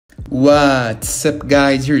What's up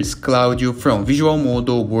guys, here's Claudio from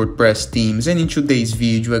Visualmodo WordPress themes, and in today's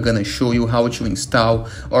video I'm gonna show you how to install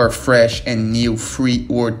our fresh and new free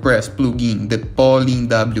WordPress plugin, the Pollen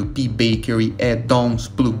WPBakery Addons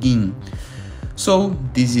plugin. So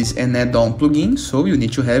this is an add-on plugin, so you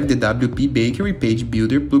need to have the WPBakery page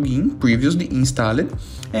builder plugin previously installed,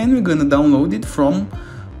 and we're gonna download it from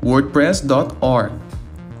WordPress.org.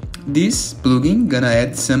 This plugin gonna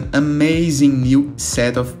add some amazing new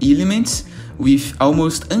set of elements with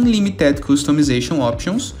almost unlimited customization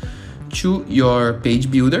options to your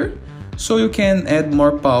page builder, so you can add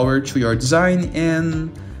more power to your design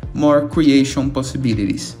and more creation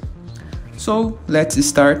possibilities. So let's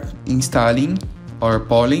start installing our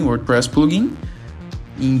Pollen WordPress plugin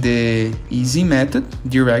in the easy method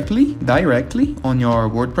directly on your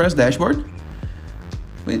WordPress dashboard.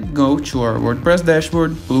 We go to our WordPress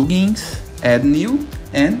dashboard, plugins, add new,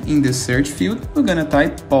 and in the search field we're gonna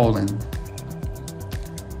type Pollen.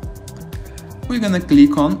 We're gonna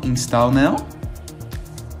click on install now.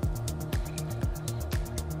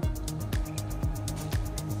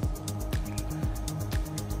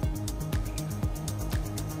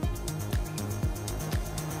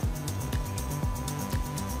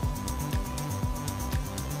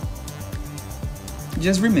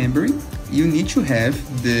 Just remembering, you need to have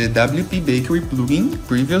the WPBakery plugin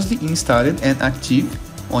previously installed and active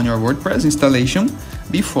on your WordPress installation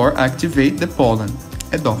before activate the Pollen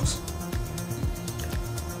add-ons.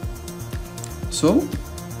 So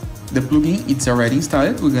the plugin it's already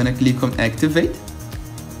installed, we're gonna click on activate,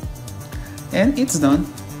 and it's done.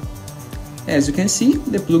 As you can see,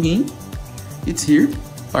 the plugin it's here,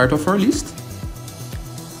 part of our list.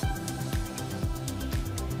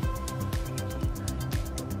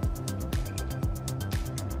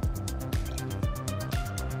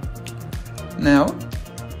 Now,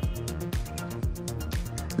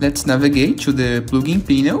 let's navigate to the plugin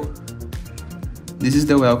panel. This is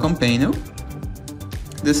the welcome panel,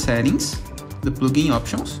 the settings, the plugin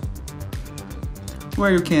options,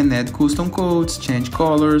 where you can add custom codes, change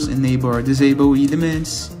colors, enable or disable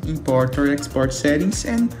elements, import or export settings,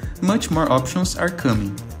 and much more options are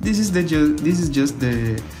coming. This is just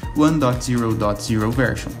the 1.0.0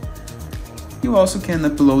 version. You also can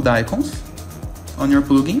upload icons on your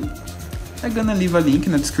plugin. I'm gonna leave a link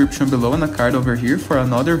in the description below and a card over here for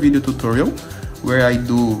another video tutorial where I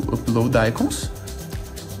do upload icons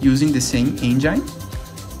using the same engine.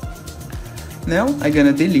 Now I'm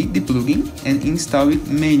gonna delete the plugin and install it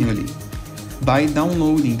manually by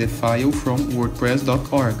downloading the file from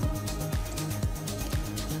WordPress.org.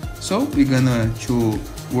 So we're gonna to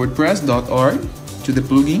WordPress.org, to the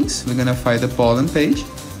plugins, we're gonna find the Pollen page.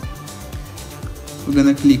 We're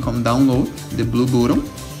gonna click on download, the blue button.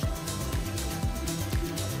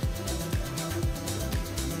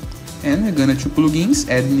 And we're gonna to plugins,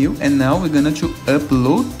 add new, and now we're gonna to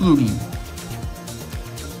upload plugin.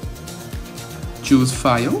 Choose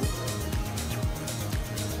file.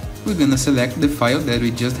 We're gonna select the file that we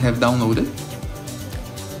just have downloaded.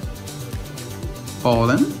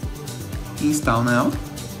 Pollen. Install now.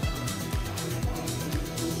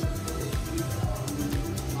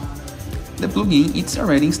 The plugin it's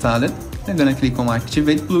already installed. I'm gonna click on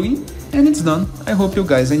activate plugin, and it's done. I hope you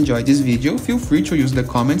guys enjoyed this video. Feel free to use the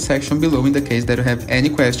comment section below in the case that you have any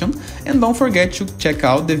question, and don't forget to check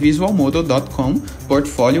out the Visualmodo.com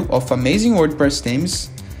portfolio of amazing WordPress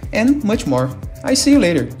themes and much more. I see you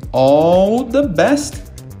later. All the best!